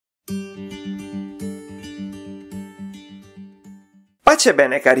Pace e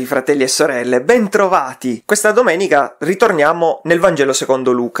bene cari fratelli e sorelle, bentrovati! Questa domenica ritorniamo nel Vangelo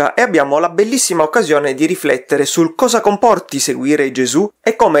secondo Luca e abbiamo la bellissima occasione di riflettere sul cosa comporti seguire Gesù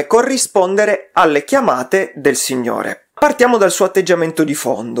e come corrispondere alle chiamate del Signore. Partiamo dal suo atteggiamento di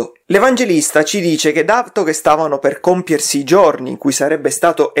fondo. L'Evangelista ci dice che dato che stavano per compiersi i giorni in cui sarebbe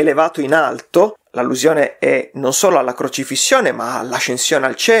stato elevato in alto, l'allusione è non solo alla crocifissione ma all'ascensione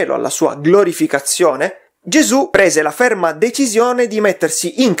al cielo, alla sua glorificazione, Gesù prese la ferma decisione di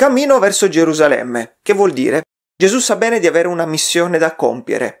mettersi in cammino verso Gerusalemme. Che vuol dire? Gesù sa bene di avere una missione da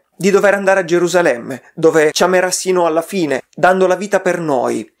compiere, di dover andare a Gerusalemme, dove ci amerà sino alla fine, dando la vita per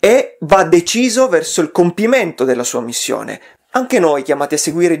noi, e va deciso verso il compimento della sua missione. Anche noi, chiamati a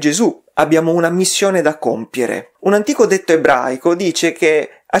seguire Gesù, abbiamo una missione da compiere. Un antico detto ebraico dice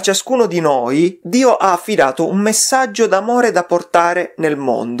che a ciascuno di noi Dio ha affidato un messaggio d'amore da portare nel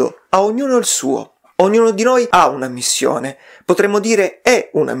mondo, a ognuno il suo. Ognuno di noi ha una missione, potremmo dire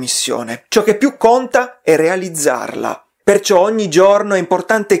è una missione. Ciò che più conta è realizzarla. Perciò ogni giorno è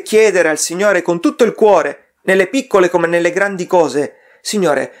importante chiedere al Signore con tutto il cuore, nelle piccole come nelle grandi cose: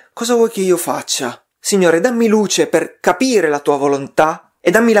 Signore, cosa vuoi che io faccia? Signore, dammi luce per capire la tua volontà e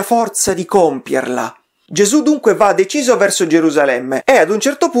dammi la forza di compierla. Gesù dunque va deciso verso Gerusalemme e ad un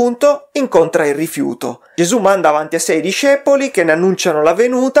certo punto incontra il rifiuto. Gesù manda avanti a sé i discepoli che ne annunciano la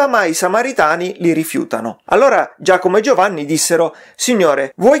venuta, ma i samaritani li rifiutano. Allora Giacomo e Giovanni dissero: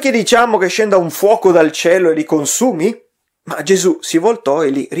 Signore, vuoi che diciamo che scenda un fuoco dal cielo e li consumi? Ma Gesù si voltò e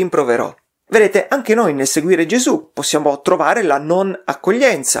li rimproverò. Vedete, anche noi nel seguire Gesù possiamo trovare la non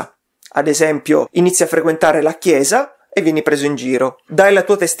accoglienza. Ad esempio, inizi a frequentare la chiesa e vieni preso in giro. Dai la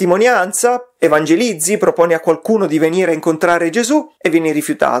tua testimonianza, evangelizzi, proponi a qualcuno di venire a incontrare Gesù e vieni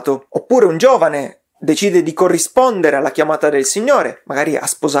rifiutato. Oppure un giovane decide di corrispondere alla chiamata del Signore, magari a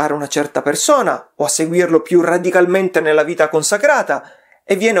sposare una certa persona o a seguirlo più radicalmente nella vita consacrata,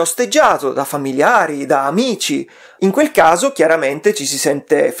 e viene osteggiato da familiari, da amici. In quel caso chiaramente ci si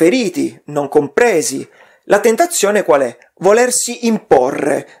sente feriti, non compresi. La tentazione qual è? Volersi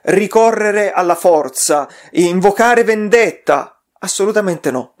imporre, ricorrere alla forza, invocare vendetta.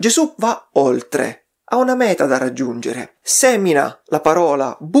 Assolutamente no. Gesù va oltre. Ha una meta da raggiungere. Semina la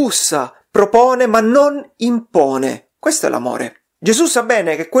parola, bussa, propone ma non impone. Questo è l'amore. Gesù sa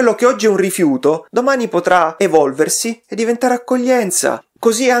bene che quello che oggi è un rifiuto, domani potrà evolversi e diventare accoglienza.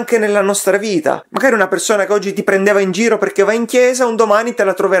 Così anche nella nostra vita. Magari una persona che oggi ti prendeva in giro perché va in chiesa, un domani te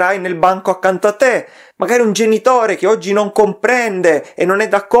la troverai nel banco accanto a te. Magari un genitore che oggi non comprende e non è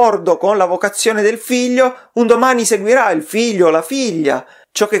d'accordo con la vocazione del figlio, un domani seguirà il figlio o la figlia.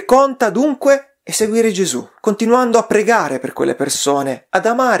 Ciò che conta dunque è seguire Gesù, continuando a pregare per quelle persone, ad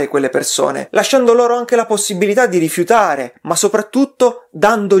amare quelle persone, lasciando loro anche la possibilità di rifiutare, ma soprattutto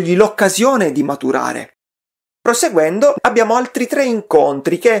dandogli l'occasione di maturare. Proseguendo, abbiamo altri 3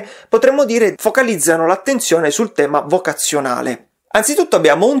 incontri che, potremmo dire, focalizzano l'attenzione sul tema vocazionale. Anzitutto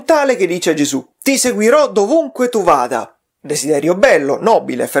abbiamo un tale che dice a Gesù: «Ti seguirò dovunque tu vada». Desiderio bello,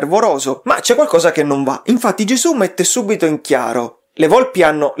 nobile, fervoroso, ma c'è qualcosa che non va. Infatti Gesù mette subito in chiaro: le volpi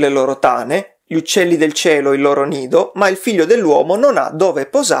hanno le loro tane, gli uccelli del cielo il loro nido, ma il figlio dell'uomo non ha dove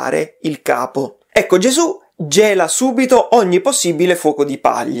posare il capo. Ecco, Gesù gela subito ogni possibile fuoco di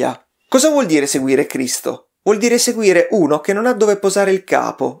paglia. Cosa vuol dire seguire Cristo? Vuol dire seguire uno che non ha dove posare il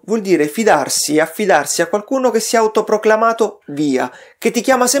capo, vuol dire fidarsi e affidarsi a qualcuno che si è autoproclamato via, che ti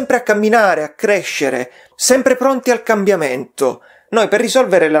chiama sempre a camminare, a crescere, sempre pronti al cambiamento. Noi per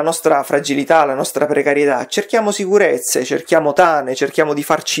risolvere la nostra fragilità, la nostra precarietà, cerchiamo sicurezze, cerchiamo tane, cerchiamo di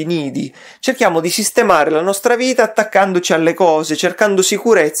farci nidi, cerchiamo di sistemare la nostra vita attaccandoci alle cose, cercando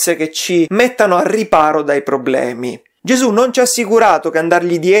sicurezze che ci mettano a riparo dai problemi. Gesù non ci ha assicurato che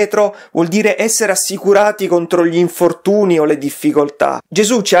andargli dietro vuol dire essere assicurati contro gli infortuni o le difficoltà.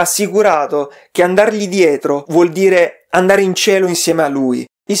 Gesù ci ha assicurato che andargli dietro vuol dire andare in cielo insieme a Lui.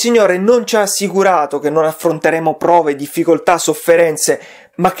 Il Signore non ci ha assicurato che non affronteremo prove, difficoltà, sofferenze,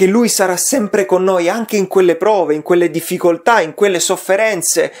 ma che Lui sarà sempre con noi anche in quelle prove, in quelle difficoltà, in quelle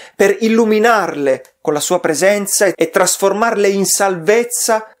sofferenze, per illuminarle con la sua presenza e trasformarle in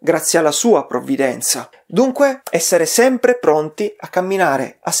salvezza grazie alla sua provvidenza. Dunque, essere sempre pronti a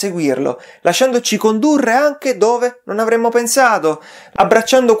camminare, a seguirlo, lasciandoci condurre anche dove non avremmo pensato,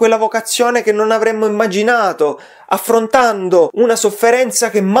 abbracciando quella vocazione che non avremmo immaginato, affrontando una sofferenza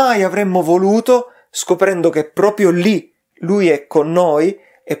che mai avremmo voluto, scoprendo che proprio lì Lui è con noi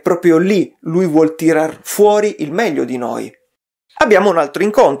e proprio lì Lui vuol tirar fuori il meglio di noi. Abbiamo un altro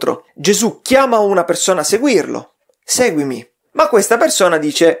incontro. Gesù chiama una persona a seguirlo. Seguimi. Ma questa persona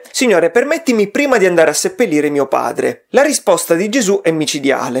dice: Signore, permettimi prima di andare a seppellire mio padre. La risposta di Gesù è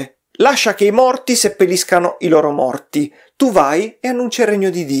micidiale. lascia che i morti seppelliscano i loro morti. Tu vai e annuncia il regno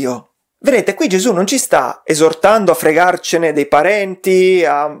di Dio. Vedete, qui Gesù non ci sta esortando a fregarcene dei parenti,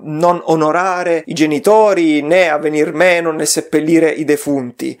 a non onorare i genitori, né a venir meno, né seppellire i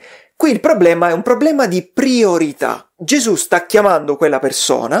defunti. Qui il problema è un problema di priorità. Gesù sta chiamando quella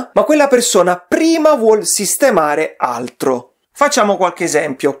persona, ma quella persona prima vuol sistemare altro. Facciamo qualche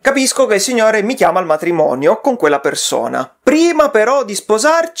esempio. Capisco che il Signore mi chiama al matrimonio con quella persona. Prima però di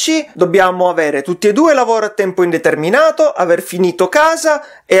sposarci dobbiamo avere tutti e due lavoro a tempo indeterminato, aver finito casa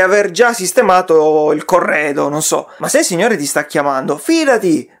e aver già sistemato il corredo, non so. Ma se il Signore ti sta chiamando,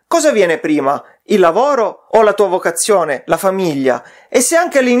 fidati, cosa viene prima? Il lavoro o la tua vocazione, la famiglia? E se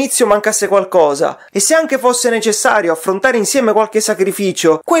anche all'inizio mancasse qualcosa, e se anche fosse necessario affrontare insieme qualche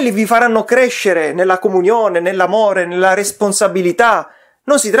sacrificio, quelli vi faranno crescere nella comunione, nell'amore, nella responsabilità.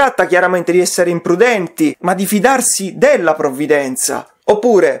 Non si tratta chiaramente di essere imprudenti, ma di fidarsi della provvidenza.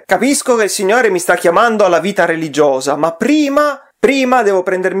 Oppure, capisco che il Signore mi sta chiamando alla vita religiosa, ma prima devo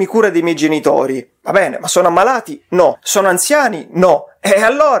prendermi cura dei miei genitori. Va bene, ma sono ammalati? No. Sono anziani? No. E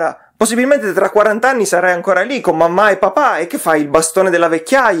allora? Possibilmente tra 40 anni sarai ancora lì con mamma e papà e che fai? Il bastone della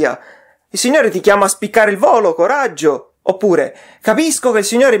vecchiaia? Il Signore ti chiama a spiccare il volo, coraggio! Oppure, capisco che il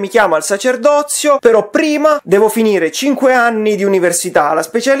Signore mi chiama al sacerdozio, però prima devo finire 5 anni di università, la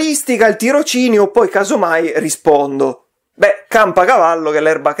specialistica, il tirocinio, poi casomai rispondo. Beh, campa cavallo che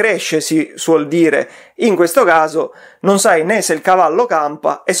l'erba cresce, si suol dire. In questo caso non sai né se il cavallo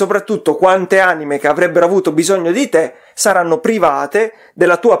campa e soprattutto quante anime che avrebbero avuto bisogno di te saranno private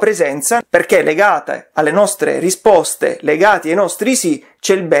della tua presenza, perché legate alle nostre risposte, legati ai nostri sì,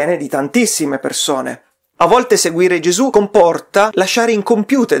 c'è il bene di tantissime persone. A volte seguire Gesù comporta lasciare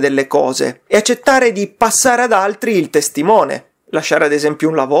incompiute delle cose e accettare di passare ad altri il testimone. Lasciare ad esempio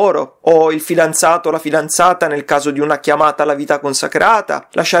un lavoro, o il fidanzato o la fidanzata nel caso di una chiamata alla vita consacrata,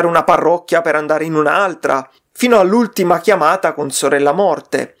 lasciare una parrocchia per andare in un'altra, fino all'ultima chiamata con sorella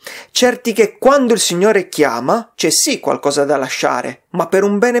morte, certi che quando il Signore chiama c'è sì qualcosa da lasciare, ma per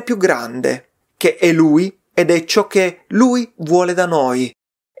un bene più grande, che è Lui ed è ciò che Lui vuole da noi.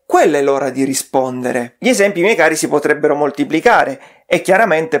 Quella è l'ora di rispondere. Gli esempi, miei cari, si potrebbero moltiplicare e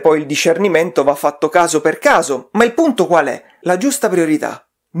chiaramente poi il discernimento va fatto caso per caso, ma il punto qual è? La giusta priorità.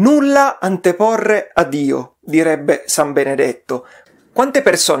 Nulla anteporre a Dio, direbbe San Benedetto. Quante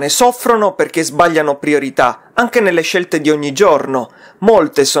persone soffrono perché sbagliano priorità, anche nelle scelte di ogni giorno?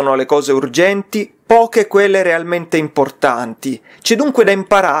 Molte sono le cose urgenti, poche quelle realmente importanti. C'è dunque da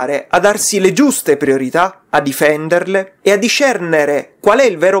imparare a darsi le giuste priorità, a difenderle e a discernere qual è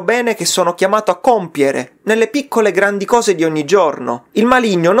il vero bene che sono chiamato a compiere nelle piccole e grandi cose di ogni giorno. Il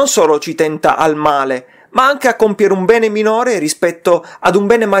maligno non solo ci tenta al male, ma anche a compiere un bene minore rispetto ad un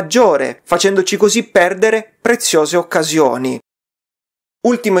bene maggiore, facendoci così perdere preziose occasioni.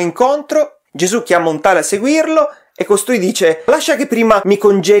 Ultimo incontro, Gesù chiama un tale a seguirlo e costui dice: lascia che prima mi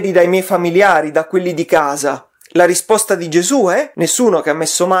congedi dai miei familiari, da quelli di casa. La risposta di Gesù è: nessuno che ha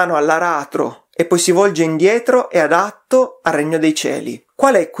messo mano all'aratro e poi si volge indietro è adatto al regno dei cieli.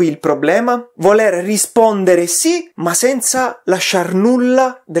 Qual è qui il problema? Voler rispondere sì, ma senza lasciar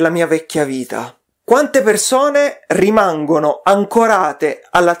nulla della mia vecchia vita. Quante persone rimangono ancorate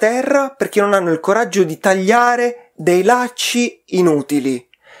alla terra perché non hanno il coraggio di tagliare dei lacci inutili?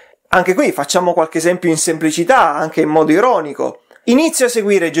 Anche qui facciamo qualche esempio in semplicità, anche in modo ironico. Inizio a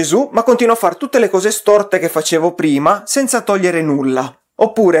seguire Gesù, ma continuo a fare tutte le cose storte che facevo prima, senza togliere nulla.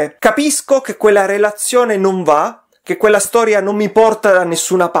 Oppure, capisco che quella relazione non va, che quella storia non mi porta da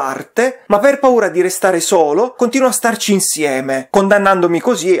nessuna parte, ma per paura di restare solo, continuo a starci insieme, condannandomi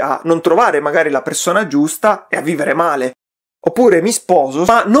così a non trovare magari la persona giusta e a vivere male. Oppure mi sposo,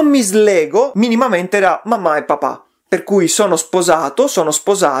 ma non mi slego minimamente da mamma e papà. Per cui sono sposato, sono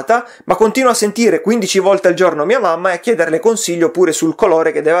sposata, ma continuo a sentire 15 volte al giorno mia mamma e a chiederle consiglio pure sul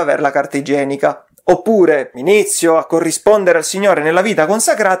colore che deve avere la carta igienica. Oppure inizio a corrispondere al Signore nella vita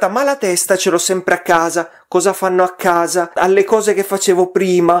consacrata, ma la testa ce l'ho sempre a casa. Cosa fanno a casa? Alle cose che facevo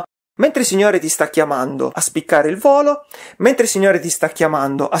prima. Mentre il Signore ti sta chiamando a spiccare il volo, mentre il Signore ti sta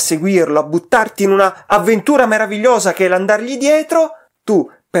chiamando a seguirlo, a buttarti in una avventura meravigliosa che è l'andargli dietro, tu,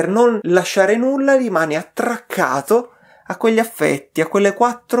 per non lasciare nulla, rimani attraccato a quegli affetti, a quelle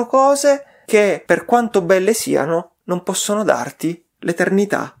 4 cose che, per quanto belle siano, non possono darti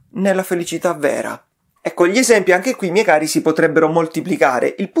l'eternità né la felicità vera. Ecco, gli esempi anche qui, miei cari, si potrebbero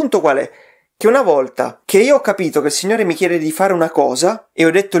moltiplicare. Il punto qual è? Che una volta che io ho capito che il Signore mi chiede di fare una cosa e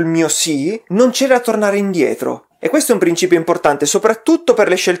ho detto il mio sì, non c'è da tornare indietro. E questo è un principio importante, soprattutto per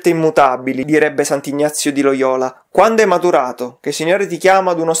le scelte immutabili, direbbe Sant'Ignazio di Loyola. Quando è maturato, che il Signore ti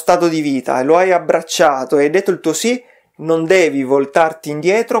chiama ad uno stato di vita e lo hai abbracciato e hai detto il tuo sì, Non devi voltarti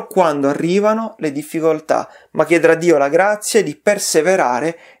indietro quando arrivano le difficoltà, ma chiedere a Dio la grazia di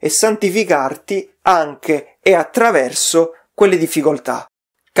perseverare e santificarti anche e attraverso quelle difficoltà.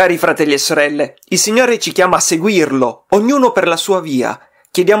 Cari fratelli e sorelle, il Signore ci chiama a seguirlo, ognuno per la sua via.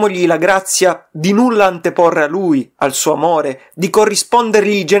 Chiediamogli la grazia di nulla anteporre a Lui, al suo amore, di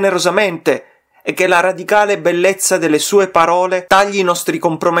corrispondergli generosamente, e che la radicale bellezza delle sue parole tagli i nostri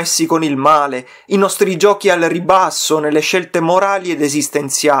compromessi con il male, i nostri giochi al ribasso nelle scelte morali ed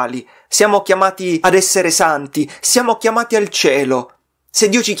esistenziali. Siamo chiamati ad essere santi, siamo chiamati al cielo. Se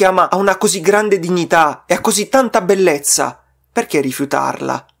Dio ci chiama a una così grande dignità e a così tanta bellezza, perché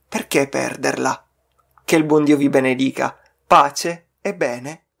rifiutarla? Perché perderla? Che il buon Dio vi benedica. Pace e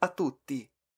bene a tutti.